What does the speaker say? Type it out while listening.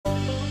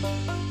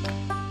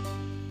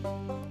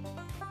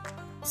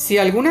Si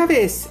alguna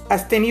vez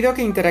has tenido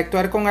que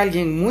interactuar con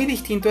alguien muy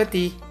distinto a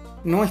ti,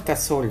 no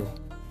estás solo.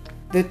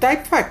 The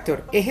Type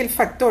Factor es el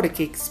factor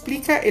que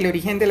explica el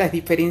origen de las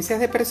diferencias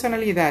de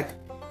personalidad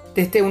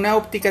desde una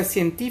óptica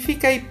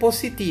científica y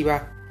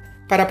positiva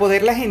para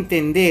poderlas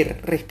entender,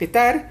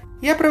 respetar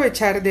y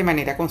aprovechar de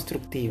manera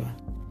constructiva.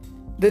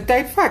 The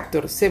Type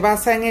Factor se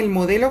basa en el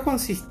modelo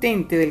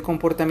consistente del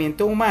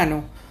comportamiento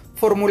humano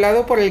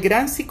formulado por el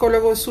gran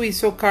psicólogo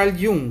suizo Carl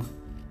Jung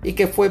y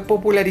que fue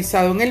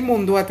popularizado en el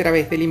mundo a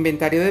través del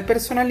inventario de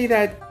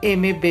personalidad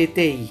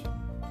MBTI.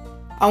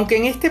 Aunque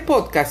en este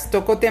podcast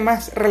toco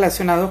temas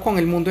relacionados con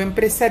el mundo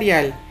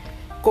empresarial,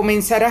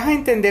 comenzarás a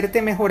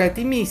entenderte mejor a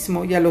ti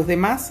mismo y a los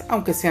demás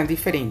aunque sean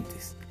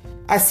diferentes.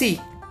 Así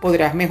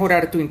podrás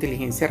mejorar tu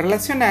inteligencia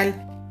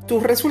relacional,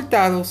 tus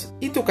resultados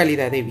y tu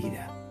calidad de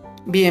vida.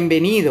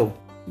 Bienvenido,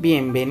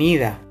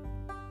 bienvenida.